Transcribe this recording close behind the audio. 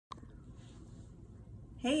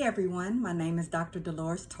Hey everyone, my name is Dr.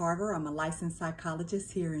 Dolores Tarver. I'm a licensed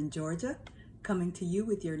psychologist here in Georgia, coming to you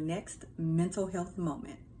with your next mental health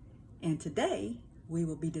moment. And today we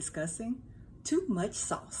will be discussing too much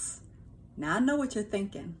sauce. Now I know what you're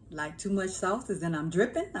thinking, like too much sauce is in I'm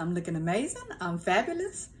dripping, I'm looking amazing, I'm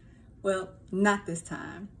fabulous. Well, not this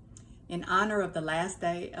time. In honor of the last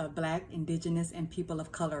day of Black, Indigenous, and People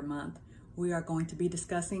of Color Month, we are going to be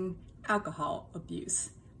discussing alcohol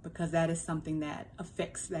abuse, because that is something that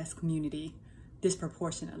affects that community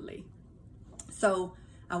disproportionately. So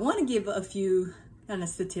I want to give a few kind of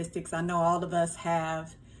statistics. I know all of us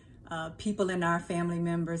have people in our family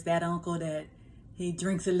members, that uncle that he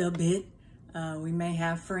drinks a little bit. We may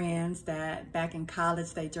have friends that back in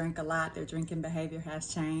college they drink a lot, their drinking behavior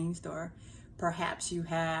has changed, or perhaps you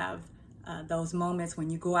have those moments when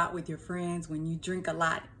you go out with your friends, when you drink a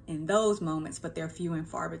lot in those moments, but they're few and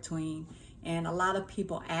far between. And a lot of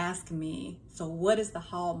people ask me, so what is the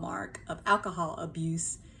hallmark of alcohol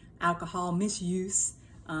abuse, alcohol misuse,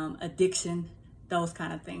 addiction, those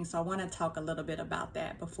kind of things? So I want to talk a little bit about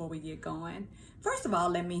that before we get going. First of all,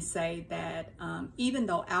 let me say that even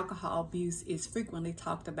though alcohol abuse is frequently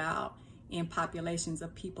talked about in populations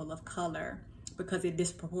of people of color, because it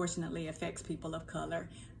disproportionately affects people of color,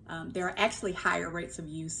 there are actually higher rates of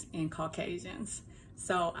use in Caucasians.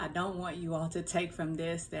 So I don't want you all to take from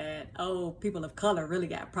this that, oh, people of color really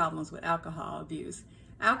got problems with alcohol abuse.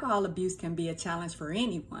 Alcohol abuse can be a challenge for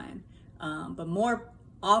anyone, but more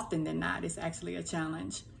often than not, it's actually a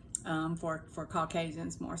challenge for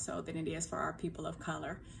Caucasians more so than it is for our people of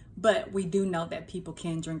color. But we do know that people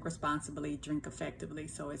can drink responsibly, drink effectively,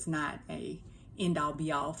 so it's not a end-all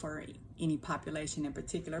be-all for any population in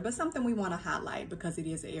particular, but something we want to highlight because it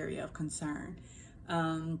is an area of concern.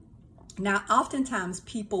 Now, oftentimes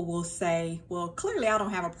people will say, well, clearly I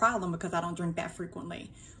don't have a problem because I don't drink that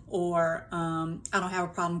frequently, or I don't have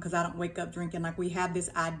a problem because I don't wake up drinking. Like, we have this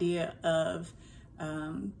idea of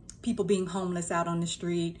people being homeless out on the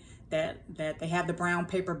street, that they have the brown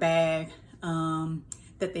paper bag,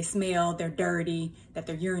 that they smell, they're dirty, that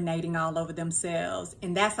they're urinating all over themselves.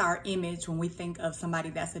 And that's our image when we think of somebody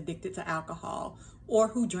that's addicted to alcohol, or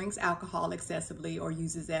who drinks alcohol excessively, or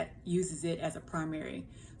uses it as a primary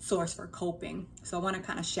source for coping. So I want to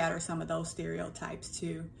kind of shatter some of those stereotypes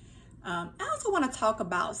too. I also want to talk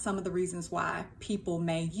about some of the reasons why people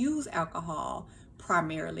may use alcohol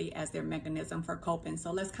primarily as their mechanism for coping.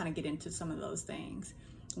 So let's kind of get into some of those things.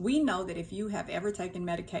 We know that if you have ever taken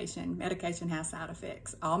medication, medication has side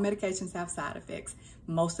effects. All medications have side effects.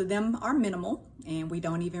 Most of them are minimal and we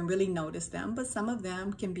don't even really notice them, but some of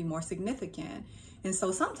them can be more significant. And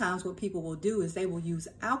so sometimes what people will do is they will use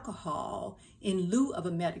alcohol in lieu of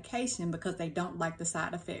a medication because they don't like the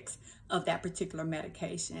side effects of that particular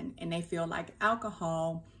medication. And they feel like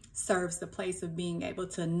alcohol serves the place of being able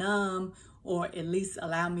to numb, or at least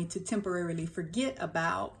allow me to temporarily forget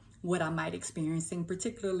about what I might experiencing,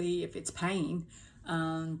 particularly if it's pain,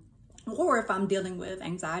 or if I'm dealing with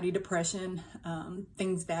anxiety, depression,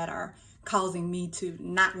 things that are causing me to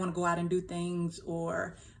not want to go out and do things,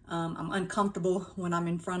 or I'm uncomfortable when I'm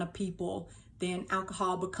in front of people. Then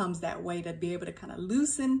alcohol becomes that way to be able to kind of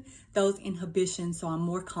loosen those inhibitions so I'm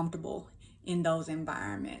more comfortable in those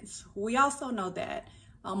environments. We also know that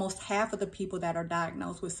almost half of the people that are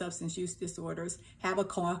diagnosed with substance use disorders have a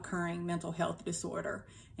co-occurring mental health disorder.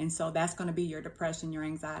 And so that's going to be your depression, your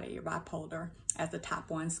anxiety, your bipolar as the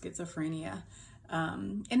top one, schizophrenia.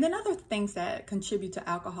 And then other things that contribute to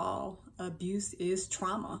alcohol abuse is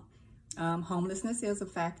trauma. Homelessness is a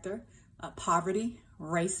factor, poverty,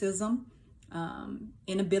 racism,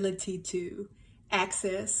 inability to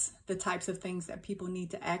access the types of things that people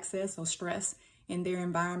need to access, or stress in their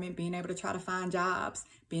environment, being able to try to find jobs,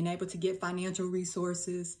 being able to get financial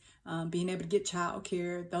resources, being able to get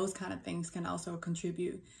childcare. Those kind of things can also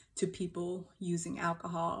contribute to people using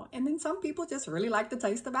alcohol. And then some people just really like the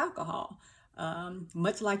taste of alcohol.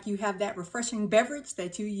 Much like you have that refreshing beverage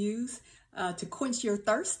that you use to quench your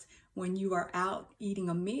thirst when you are out eating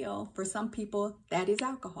a meal, for some people that is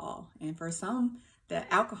alcohol. And for some,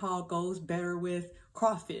 the alcohol goes better with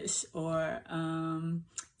crawfish, or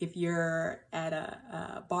if you're at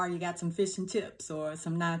a bar, you got some fish and chips or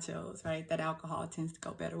some nachos, right? That alcohol tends to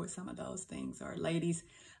go better with some of those things. Or ladies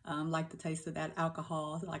like the taste of that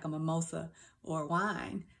alcohol, like a mimosa or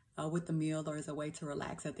wine with the meal, or as a way to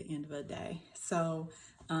relax at the end of the day. So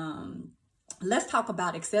let's talk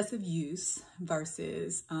about excessive use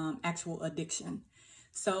versus actual addiction.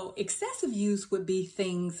 So excessive use would be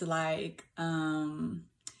things like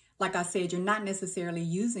I said, you're not necessarily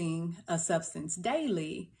using a substance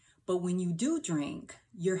daily, but when you do drink,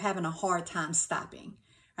 you're having a hard time stopping,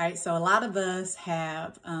 right? So a lot of us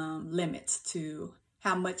have limits to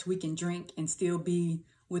how much we can drink and still be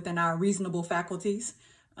within our reasonable faculties.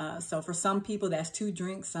 So for some people, that's 2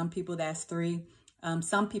 drinks. Some people, that's 3.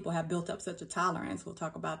 Some people have built up such a tolerance, we'll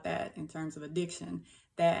talk about that in terms of addiction,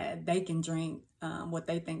 that they can drink what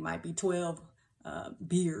they think might be 12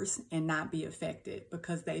 beers and not be affected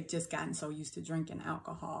because they've just gotten so used to drinking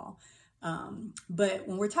alcohol. But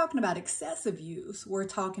when we're talking about excessive use, we're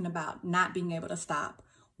talking about not being able to stop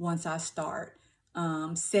once I start,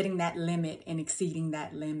 setting that limit and exceeding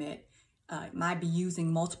that limit. It might be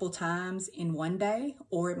using multiple times in one day,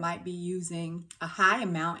 or it might be using a high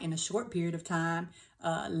amount in a short period of time,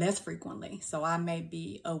 less frequently. So I may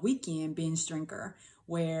be a weekend binge drinker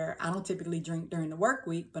where I don't typically drink during the work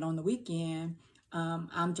week, but on the weekend,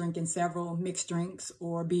 I'm drinking several mixed drinks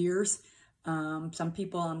or beers. Some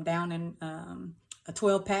people, I'm down in a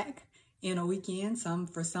 12 pack in a weekend.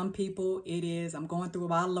 For some people, it is I'm going through a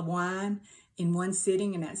bottle of wine in one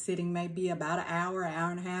sitting, and that sitting may be about an hour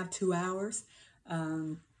and a half, 2 hours.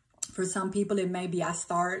 For some people, it may be I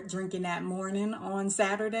start drinking that morning on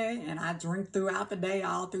Saturday and I drink throughout the day,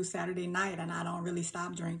 all through Saturday night, and I don't really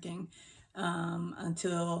stop drinking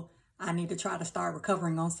until I need to try to start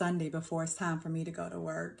recovering on Sunday before it's time for me to go to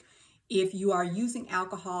work. If you are using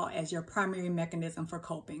alcohol as your primary mechanism for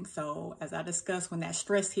coping, so as I discussed, when that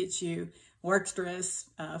stress hits you, work stress,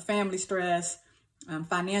 family stress,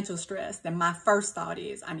 financial stress, then my first thought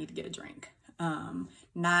is I need to get a drink.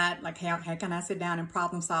 Not like, how can I sit down and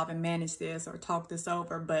problem solve and manage this or talk this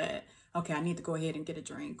over, but okay, I need to go ahead and get a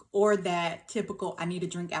drink. Or that typical, I need a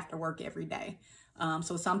drink after work every day.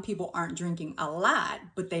 So some people aren't drinking a lot,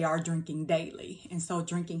 but they are drinking daily. And so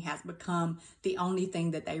drinking has become the only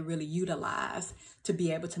thing that they really utilize to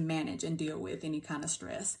be able to manage and deal with any kind of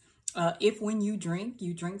stress. If when you drink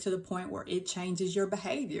to the point where it changes your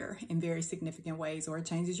behavior in very significant ways, or it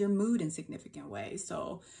changes your mood in significant ways.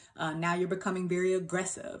 So now you're becoming very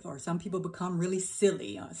aggressive, or some people become really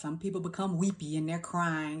silly, or some people become weepy and they're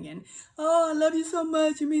crying and, oh, I love you so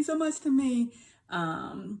much. You mean so much to me.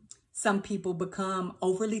 Some people become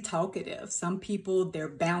overly talkative. Some people, their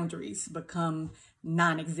boundaries become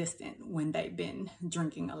non-existent when they've been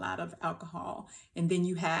drinking a lot of alcohol. And then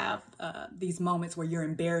you have these moments where you're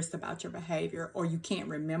embarrassed about your behavior, or you can't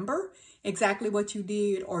remember exactly what you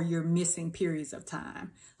did, or you're missing periods of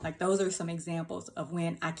time. Like, those are some examples of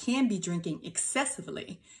when I can be drinking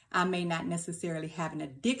excessively. I may not necessarily have an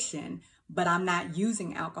addiction, but I'm not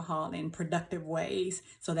using alcohol in productive ways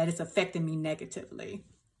so that it's affecting me negatively.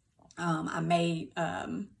 I may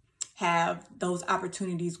have those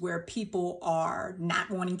opportunities where people are not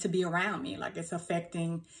wanting to be around me, like it's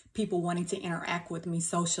affecting people wanting to interact with me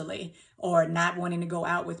socially, or not wanting to go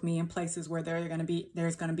out with me in places where there's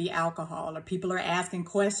going to be alcohol, or people are asking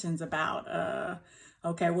questions about,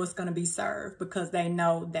 okay, what's going to be served, because they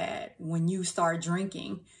know that when you start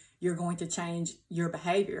drinking, you're going to change your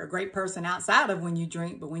behavior. A great person outside of when you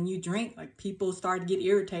drink, but when you drink, like, people start to get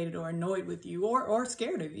irritated or annoyed with you, or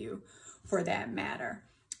scared of you for that matter.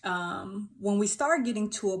 When we start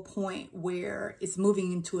getting to a point where it's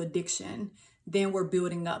moving into addiction, then we're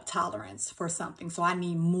building up tolerance for something. So I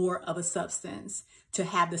need more of a substance to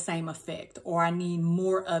have the same effect, or I need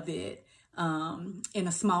more of it in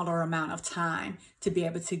a smaller amount of time to be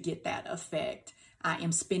able to get that effect. I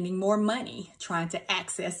am spending more money trying to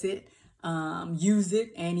access it, use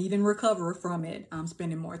it, and even recover from it. I'm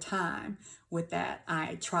spending more time with that.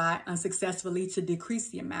 I try unsuccessfully to decrease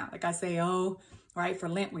the amount. Like I say, right, for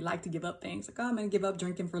Lent, we like to give up things. Like, I'm going to give up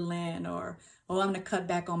drinking for Lent, or, I'm going to cut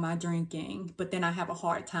back on my drinking. But then I have a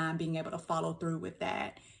hard time being able to follow through with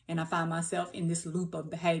that. And I find myself in this loop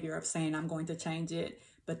of behavior of saying I'm going to change it,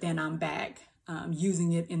 but then I'm back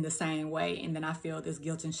using it in the same way. And then I feel this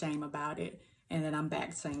guilt and shame about it. And then I'm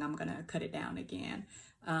back saying I'm going to cut it down again.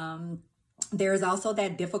 There is also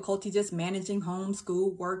that difficulty just managing home,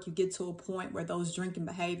 school, work. You get to a point where those drinking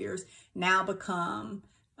behaviors now become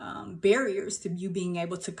barriers to you being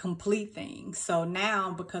able to complete things. So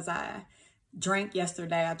now, because I drank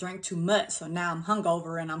yesterday, I drank too much. So now I'm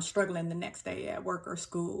hungover and I'm struggling the next day at work or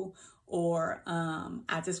school. Or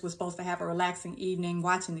I just was supposed to have a relaxing evening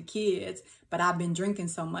watching the kids, but I've been drinking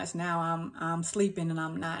so much now I'm sleeping and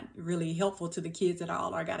I'm not really helpful to the kids at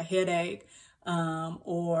all. Or I got a headache,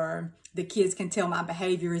 or the kids can tell my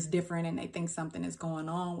behavior is different and they think something is going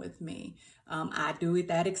on with me. I do it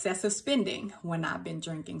that excessive spending when I've been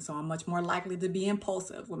drinking. So I'm much more likely to be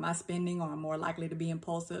impulsive with my spending, or I'm more likely to be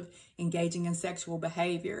impulsive engaging in sexual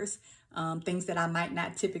behaviors. Things that I might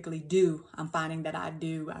not typically do, I'm finding that I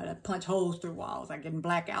do. I punch holes through walls. I get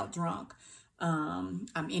blackout drunk. I'm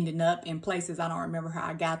ending up in places I don't remember how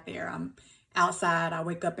I got there. I'm outside. I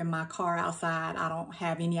wake up in my car outside. I don't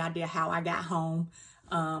have any idea how I got home.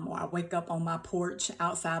 Or I wake up on my porch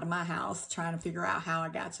outside of my house trying to figure out how I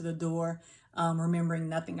got to the door, remembering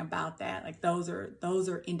nothing about that. Like those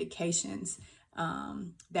are indications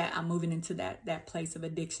that I'm moving into that place of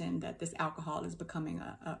addiction, that this alcohol is becoming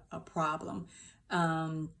a problem.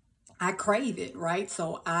 I crave it, right?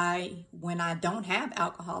 So when I don't have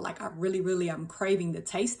alcohol, like I'm craving the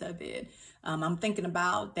taste of it. I'm thinking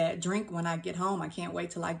about that drink when I get home. I can't wait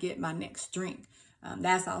till I get my next drink.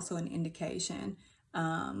 That's also an indication.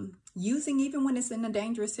 Using even when it's in a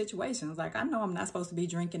dangerous situation. It's like, I know I'm not supposed to be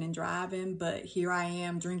drinking and driving, but here I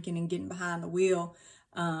am drinking and getting behind the wheel,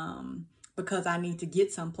 because I need to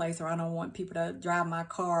get someplace, or I don't want people to drive my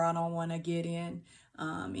car. I don't want to get in,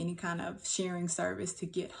 any kind of sharing service to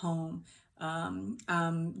get home.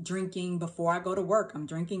 I'm drinking before I go to work. I'm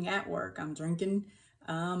drinking at work. I'm drinking,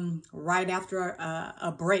 right after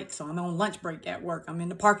a break. So I'm on lunch break at work. I'm in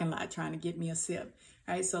the parking lot trying to get me a sip.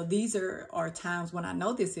 Right, so these are times when I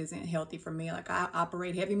know this isn't healthy for me. Like I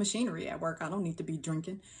operate heavy machinery at work. I don't need to be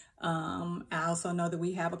drinking. I also know that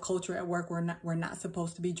we have a culture at work where we're not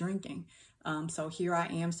supposed to be drinking. So here I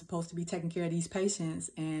am supposed to be taking care of these patients,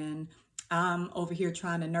 and I'm over here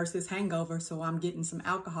trying to nurse this hangover. So I'm getting some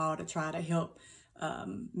alcohol to try to help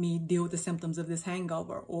me deal with the symptoms of this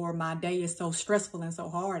hangover. Or my day is so stressful and so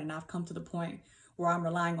hard, and I've come to the point where I'm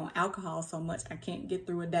relying on alcohol so much I can't get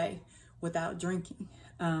through a day without drinking.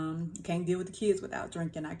 Can't deal with the kids without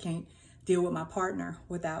drinking. I can't deal with my partner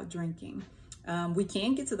without drinking. We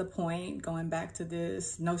can get to the point, going back to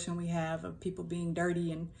this notion we have of people being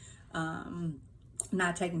dirty and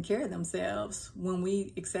not taking care of themselves, when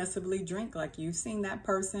we excessively drink. Like you've seen that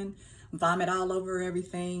person vomit all over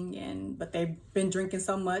everything, but they've been drinking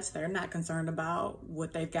so much they're not concerned about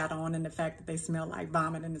what they've got on and the fact that they smell like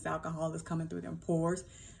vomit and this alcohol is coming through their pores.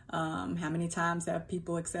 How many times have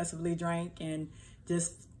people excessively drank and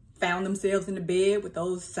just found themselves in the bed with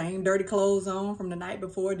those same dirty clothes on from the night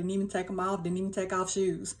before, didn't even take them off, didn't even take off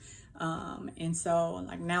shoes. And so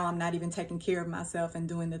like now I'm not even taking care of myself and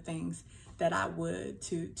doing the things that I would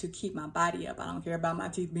to keep my body up. I don't care about my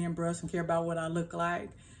teeth being brushed. I don't care about what I look like.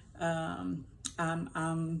 I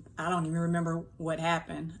don't even remember what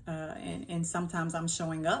happened. And sometimes I'm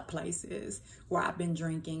showing up places where I've been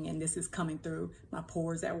drinking and this is coming through my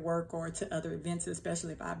pores at work or to other events,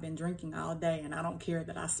 especially if I've been drinking all day, and I don't care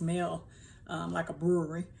that I smell like a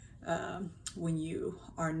brewery when you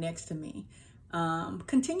are next to me.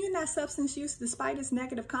 Continuing that substance use despite its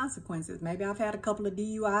negative consequences. Maybe I've had a couple of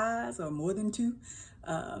DUIs or more than two.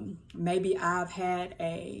 Maybe I've had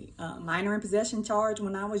a minor in possession charge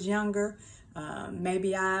when I was younger.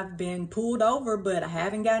 Maybe I've been pulled over, but I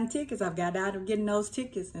haven't gotten tickets. I've got out of getting those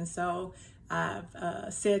tickets. And so I've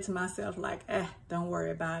said to myself, like, don't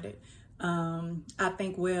worry about it. I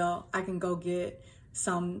think, well, I can go get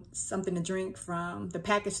something to drink from the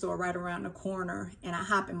package store right around the corner, and I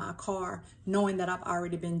hop in my car knowing that I've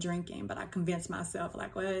already been drinking, but I convince myself,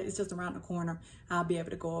 like, well, it's just around the corner. I'll be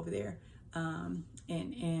able to go over there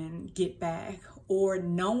and get back. Or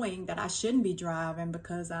knowing that I shouldn't be driving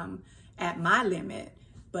because I'm at my limit,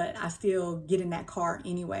 but I still get in that car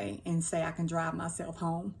anyway and say I can drive myself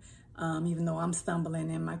home, even though I'm stumbling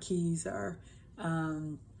and my keys are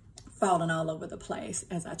falling all over the place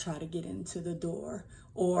as I try to get into the door.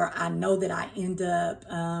 Or I know that I end up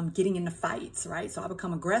getting into fights, right? So I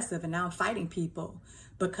become aggressive and now I'm fighting people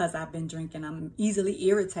because I've been drinking. I'm easily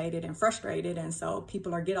irritated and frustrated, and so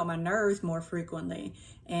people are getting on my nerves more frequently.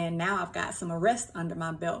 And now I've got some arrests under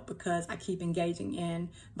my belt because I keep engaging in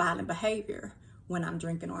violent behavior when I'm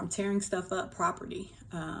drinking, or I'm tearing stuff up, property,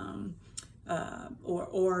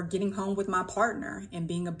 or getting home with my partner and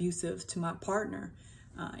being abusive to my partner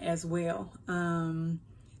as well.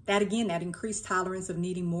 That increased tolerance of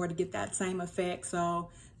needing more to get that same effect. So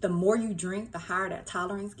the more you drink, the higher that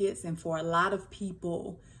tolerance gets. And for a lot of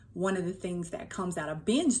people, one of the things that comes out of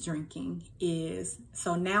binge drinking is,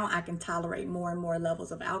 so now I can tolerate more and more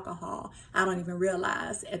levels of alcohol. I don't even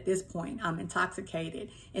realize at this point I'm intoxicated.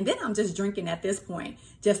 And then I'm just drinking at this point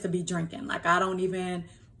just to be drinking. Like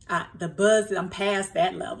the buzz, I'm past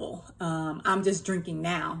that level. I'm just drinking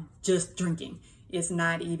now, just drinking. It's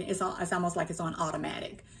not even, it's almost like it's on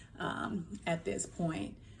automatic at this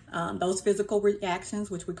point. Those physical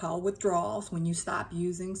reactions, which we call withdrawals, when you stop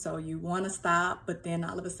using. So you want to stop, but then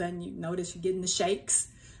all of a sudden you notice you're getting the shakes.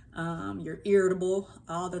 You're irritable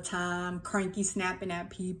all the time, cranky, snapping at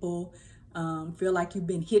people, feel like you've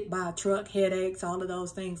been hit by a truck, headaches, all of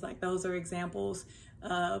those things. Like those are examples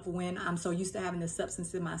of when I'm so used to having this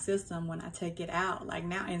substance in my system, when I take it out, like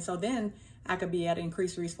now. And so then I could be at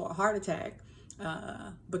increased risk for a heart attack.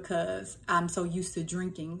 because I'm so used to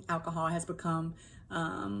drinking. Alcohol has become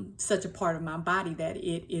such a part of my body that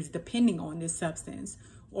it is depending on this substance,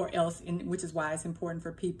 or else, which is why it's important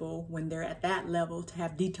for people when they're at that level to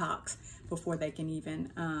have detox before they can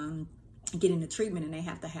even get into treatment, and they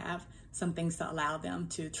have to have some things to allow them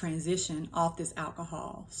to transition off this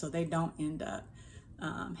alcohol so they don't end up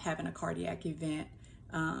having a cardiac event.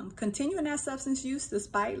 Continuing that substance use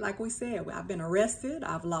despite, like we said, I've been arrested,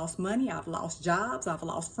 I've lost money, I've lost jobs, I've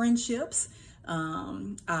lost friendships,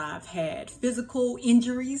 I've had physical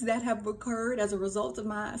injuries that have occurred as a result of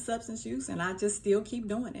my substance use, and I just still keep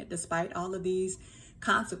doing it despite all of these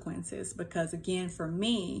consequences, because again, for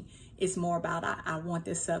me, it's more about I want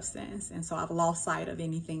this substance, and so I've lost sight of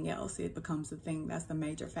anything else. It becomes the thing that's the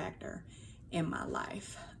major factor in my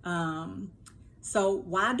life. So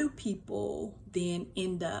why do people then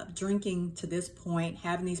end up drinking to this point,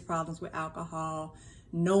 having these problems with alcohol,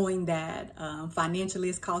 knowing that financially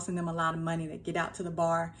it's costing them a lot of money? They get out to the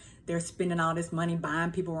bar, they're spending all this money buying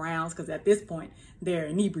people rounds, because at this point they're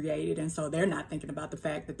inebriated, and so they're not thinking about the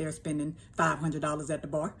fact that they're spending $500 at the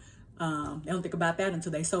bar. They don't think about that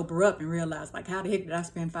until they sober up and realize, like, how the heck did I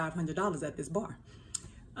spend $500 at this bar?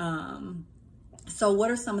 So what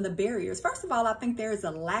are some of the barriers? First of all, I think there is a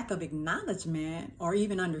lack of acknowledgement or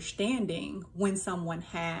even understanding when someone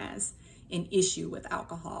has an issue with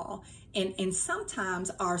alcohol. And sometimes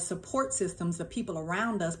our support systems, the people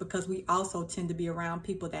around us, because we also tend to be around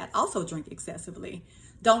people that also drink excessively,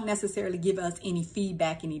 don't necessarily give us any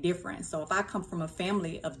feedback any different. So if I come from a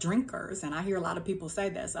family of drinkers, and I hear a lot of people say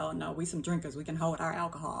this, oh no, we some drinkers, we can hold our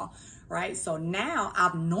alcohol, right? So now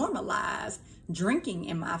I've normalized drinking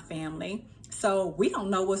in my family. So we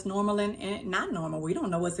don't know what's normal and not normal. We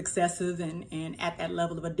don't know what's excessive and at that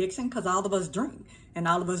level of addiction, because all of us drink, and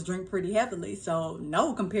all of us drink pretty heavily. So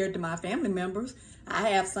no, compared to my family members, I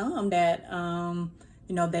have some that,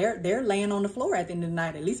 you know, they're laying on the floor at the end of the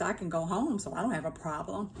night. At least I can go home, so I don't have a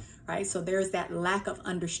problem, right? So there's that lack of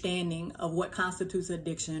understanding of what constitutes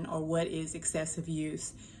addiction or what is excessive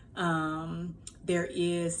use. There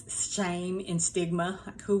is shame and stigma.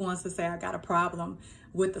 Like, who wants to say I got a problem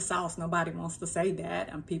with the sauce? Nobody wants to say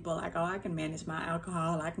that. And people are like, oh, I can manage my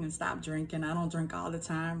alcohol, I can stop drinking, I don't drink all the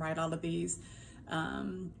time, right? All of these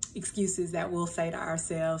excuses that we'll say to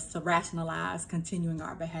ourselves to rationalize continuing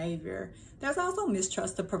our behavior. There's also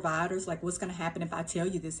mistrust of providers, like, what's going to happen if I tell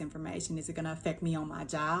you this information? Is it going to affect me on my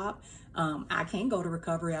job? I can't go to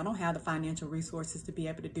recovery. I don't have the financial resources to be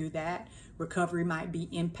able to do that. Recovery might be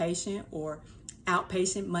inpatient or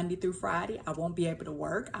outpatient Monday through Friday. I won't be able to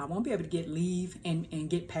work. I won't be able to get leave and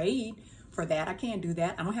get paid for that. I can't do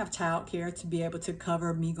that. I don't have childcare to be able to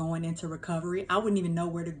cover me going into recovery. I wouldn't even know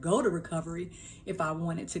where to go to recovery if I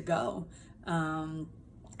wanted to go.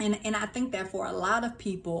 And I think that for a lot of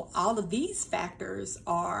people, all of these factors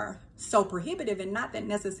are so prohibitive, and not that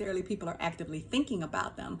necessarily people are actively thinking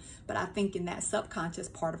about them, but I think in that subconscious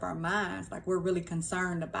part of our minds, like, we're really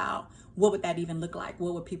concerned about what would that even look like?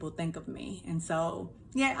 What would people think of me? And so,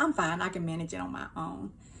 yeah, I'm fine. I can manage it on my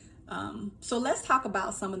own. So let's talk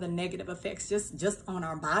about some of the negative effects just on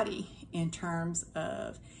our body in terms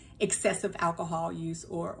of excessive alcohol use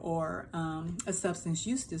or a substance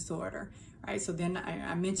use disorder, right? So then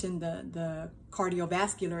I mentioned the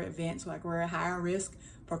cardiovascular events, like we're at higher risk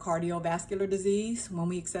for cardiovascular disease when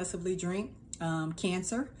we excessively drink,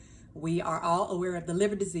 cancer. We are all aware of the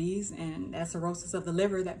liver disease and that cirrhosis of the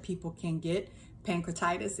liver that people can get.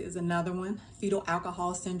 Pancreatitis is another one. Fetal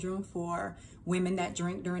alcohol syndrome for women that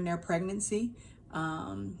drink during their pregnancy.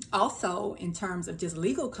 Also, in terms of just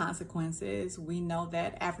legal consequences, we know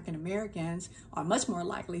that African Americans are much more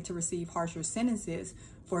likely to receive harsher sentences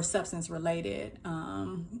for substance-related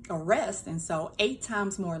arrest, and so 8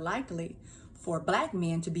 times more likely for Black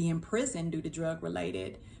men to be in prison due to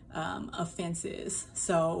drug-related offenses.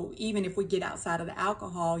 So even if we get outside of the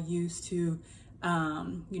alcohol use to,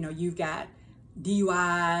 you've got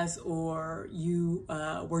DUIs, or you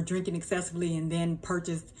were drinking excessively and then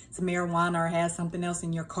purchased some marijuana or had something else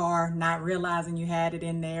in your car, not realizing you had it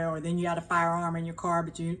in there, or then you got a firearm in your car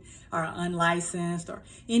but you are unlicensed, or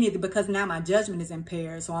anything, because now my judgment is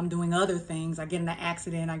impaired, so I'm doing other things, I get in an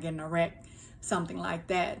accident, I get in a wreck, something like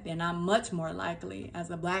that, then I'm much more likely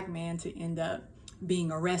as a Black man to end up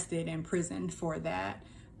being arrested and imprisoned for that.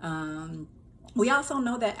 We also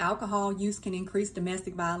know that alcohol use can increase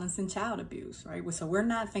domestic violence and child abuse, right? So we're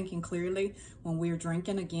not thinking clearly when we're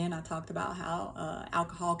drinking. Again, I talked about how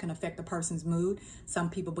alcohol can affect a person's mood. Some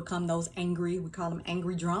people become those angry, we call them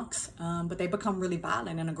angry drunks, but they become really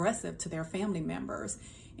violent and aggressive to their family members.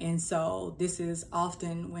 And so this is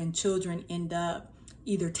often when children end up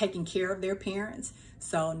either taking care of their parents.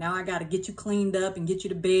 So now I got to get you cleaned up and get you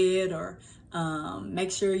to bed, or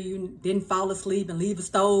make sure you didn't fall asleep and leave a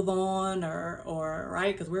stove on, or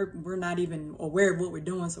right, because we're not even aware of what we're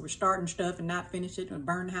doing, so we're starting stuff and not finish it and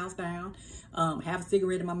burn the house down. Have a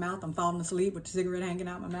cigarette in my mouth, I'm falling asleep with the cigarette hanging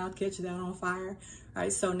out my mouth, catch that on fire. All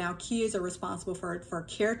right, so now kids are responsible for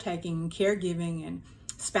caretaking, caregiving, and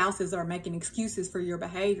spouses are making excuses for your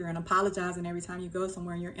behavior and apologizing every time you go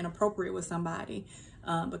somewhere and you're inappropriate with somebody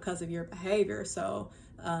because of your behavior. So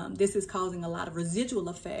this is causing a lot of residual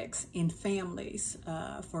effects in families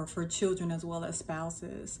for children as well as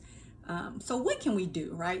spouses. So what can we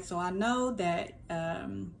do, right? So I know that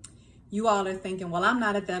you all are thinking, well, I'm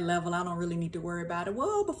not at that level, I don't really need to worry about it.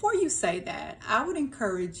 Well, before you say that, I would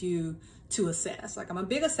encourage you to assess. Like, I'm a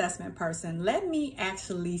big assessment person. Let me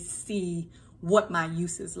actually see what my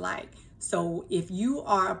use is like. So if you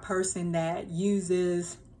are a person that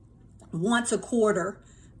uses once a quarter,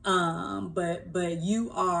 but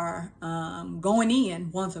you are going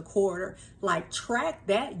in once a quarter, like, track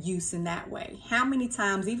that use in that way. How many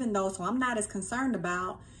times, even though, so I'm not as concerned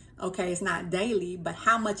about, okay, it's not daily, but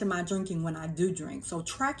how much am I drinking when I do drink? So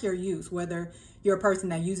track your use, whether you're a person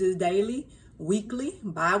that uses daily, weekly,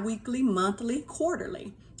 bi-weekly, monthly,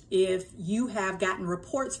 quarterly. If you have gotten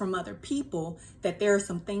reports from other people that there are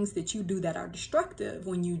some things that you do that are destructive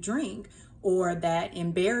when you drink, or that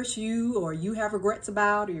embarrass you, or you have regrets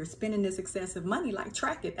about, or you're spending this excessive money, like,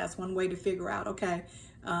 track it. That's one way to figure out, okay,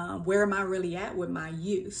 where am I really at with my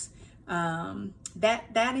use?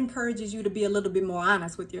 That encourages you to be a little bit more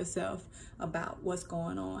honest with yourself about what's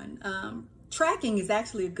going on. Tracking is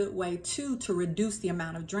actually a good way too to reduce the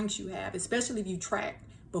amount of drinks you have, especially if you track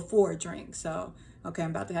before a drink. So, okay, I'm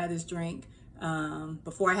about to have this drink.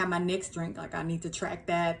 Before I have my next drink, like, I need to track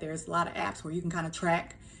that. There's a lot of apps where you can kind of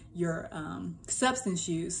track your substance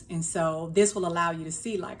use. And so this will allow you to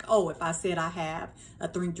see, like, oh, if I said I have a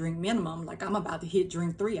 3-drink minimum, like, I'm about to hit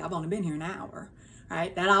drink 3. I've only been here an hour.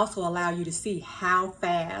 Right? That also allow you to see how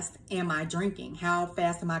fast am I drinking? How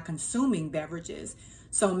fast am I consuming beverages?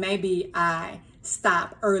 So maybe I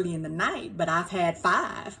stop early in the night, but I've had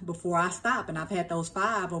 5 before I stop, and I've had those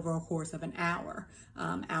 5 over a course of an hour,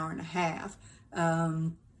 hour and a half.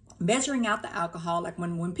 Measuring out the alcohol, like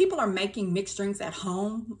when people are making mixed drinks at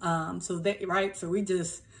home, so we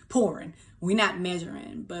just pouring, we're not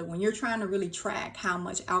measuring. But when you're trying to really track how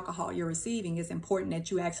much alcohol you're receiving, it's important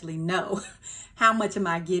that you actually know how much am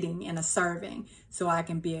I getting in a serving, so I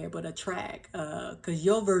can be able to track, because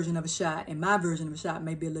your version of a shot and my version of a shot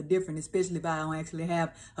may be a little different, especially if I don't actually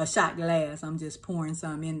have a shot glass. I'm just pouring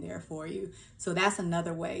some in there for you. So that's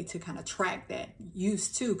another way to kind of track that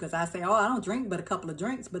use too, because I say, oh, I don't drink but a couple of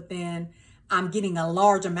drinks, but then I'm getting a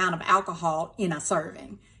large amount of alcohol in a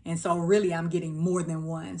serving. And so really I'm getting more than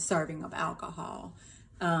one serving of alcohol.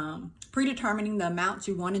 Predetermining the amount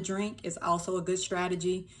you want to drink is also a good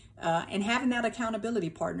strategy, and having that accountability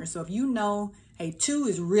partner. So if you know, hey, 2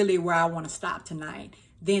 is really where I want to stop tonight,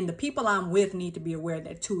 then the people I'm with need to be aware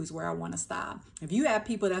that 2 is where I want to stop. If you have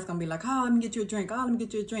people that's going to be like, oh, let me get you a drink. Oh, let me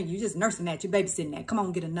get you a drink. You're just nursing that. You're babysitting that. Come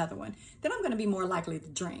on, get another one. Then I'm going to be more likely to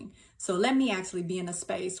drink. So let me actually be in a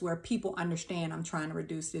space where people understand I'm trying to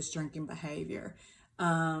reduce this drinking behavior.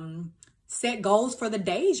 Set goals for the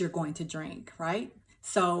days you're going to drink, right?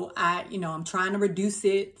 So I'm trying to reduce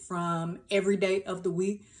it from every day of the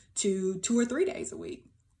week to 2 or 3 days a week.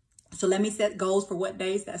 So let me set goals for what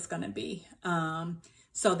days that's going to be,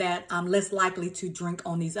 so that I'm less likely to drink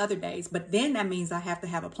on these other days. But then that means I have to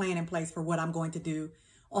have a plan in place for what I'm going to do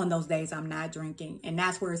on those days I'm not drinking. And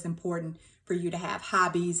that's where it's important for you to have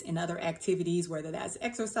hobbies and other activities, whether that's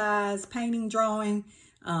exercise, painting, drawing,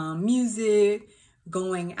 music,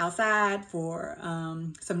 going outside for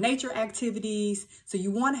some nature activities. So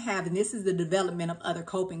you want to have, and this is the development of other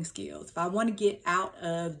coping skills. If I want to get out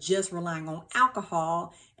of just relying on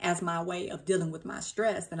alcohol as my way of dealing with my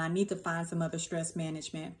stress, then I need to find some other stress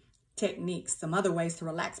management techniques, some other ways to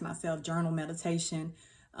relax myself, journal, meditation.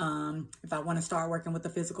 If I want to start working with the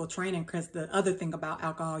physical training, because the other thing about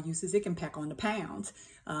alcohol use is it can pack on the pounds.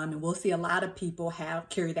 And we'll see a lot of people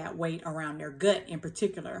carry that weight around their gut in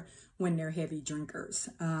particular when they're heavy drinkers.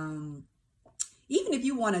 Even if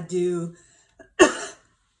you want to do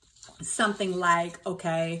something like,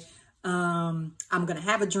 okay, I'm going to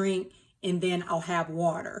have a drink and then I'll have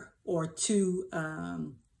water, or 2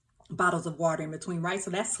 bottles of water in between, right?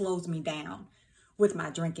 So that slows me down with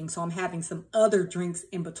my drinking. So I'm having some other drinks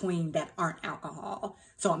in between that aren't alcohol.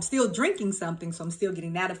 So I'm still drinking something. So I'm still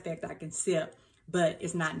getting that effect. I can sip, but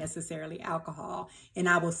it's not necessarily alcohol. And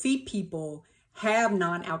I will see people have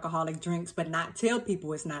non-alcoholic drinks, but not tell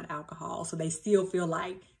people it's not alcohol. So they still feel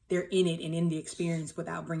like they're in it and in the experience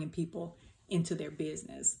without bringing people into their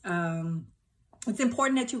business. It's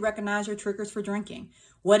important that you recognize your triggers for drinking.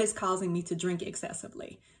 What is causing me to drink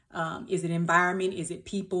excessively? Is it environment? Is it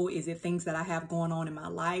people? Is it things that I have going on in my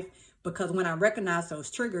life? Because when I recognize those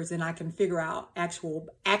triggers, then I can figure out actual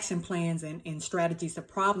action plans and strategies to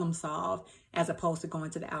problem solve, as opposed to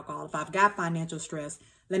going to the alcohol. If I've got financial stress,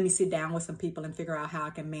 let me sit down with some people and figure out how I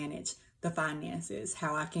can manage the finances,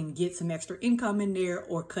 how I can get some extra income in there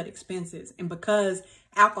or cut expenses. And because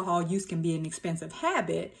alcohol use can be an expensive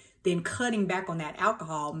habit, then cutting back on that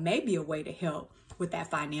alcohol may be a way to help with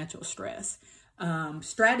that financial stress.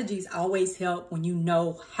 Strategies always help when you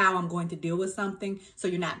know how I'm going to deal with something. So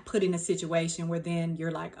you're not put in a situation where then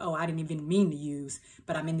you're like, oh, I didn't even mean to use,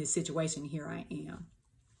 but I'm in this situation. Here I am.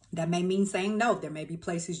 That may mean saying no. There may be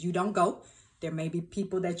places you don't go. There may be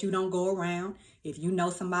people that you don't go around. If you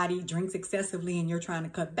know somebody drinks excessively and you're trying to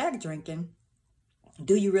cut back drinking,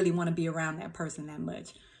 do you really want to be around that person that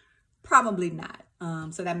much? Probably not.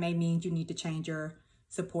 So that may mean you need to change your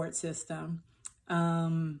support system.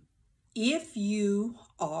 If you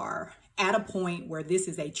are at a point where this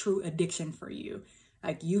is a true addiction for you,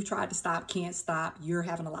 like you've tried to stop, can't stop, you're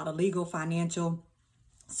having a lot of legal, financial,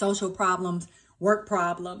 social problems, work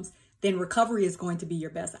problems, then recovery is going to be your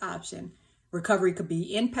best option. Recovery could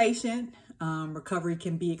be inpatient. Recovery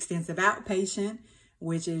can be extensive outpatient,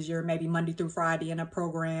 which is your maybe Monday through Friday in a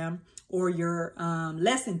program, or your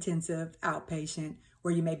less intensive outpatient,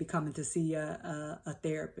 where you may be coming to see a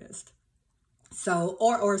therapist. So,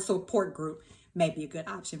 or a support group may be a good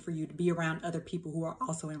option for you to be around other people who are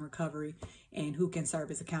also in recovery and who can serve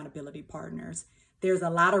as accountability partners. There's a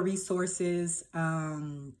lot of resources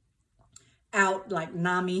out, like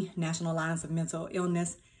NAMI, National Alliance of Mental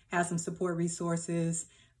Illness, has some support resources.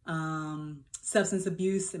 Substance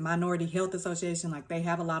Abuse and Minority Health Association, like they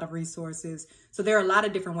have a lot of resources. So there are a lot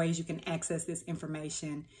of different ways you can access this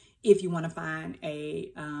information if you want to find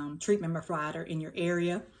a treatment provider in your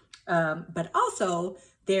area. But also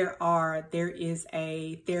there is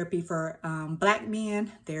a therapy for Black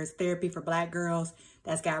men. There's therapy for Black girls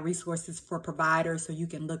that's got resources for providers. So you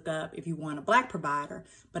can look up if you want a Black provider,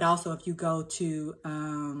 but also if you go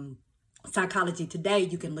to Psychology Today,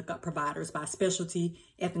 you can look up providers by specialty,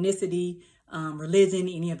 ethnicity, religion,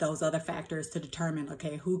 any of those other factors to determine,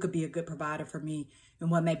 okay, who could be a good provider for me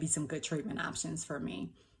and what may be some good treatment options for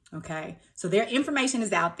me. Okay, so their information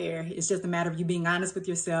is out there. It's just a matter of you being honest with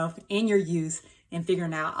yourself and your use and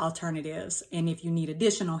figuring out alternatives. And if you need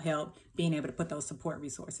additional help, being able to put those support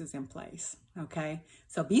resources in place. Okay,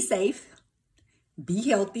 so be safe, be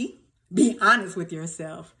healthy, be honest with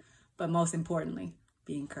yourself, but most importantly,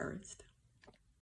 be encouraged.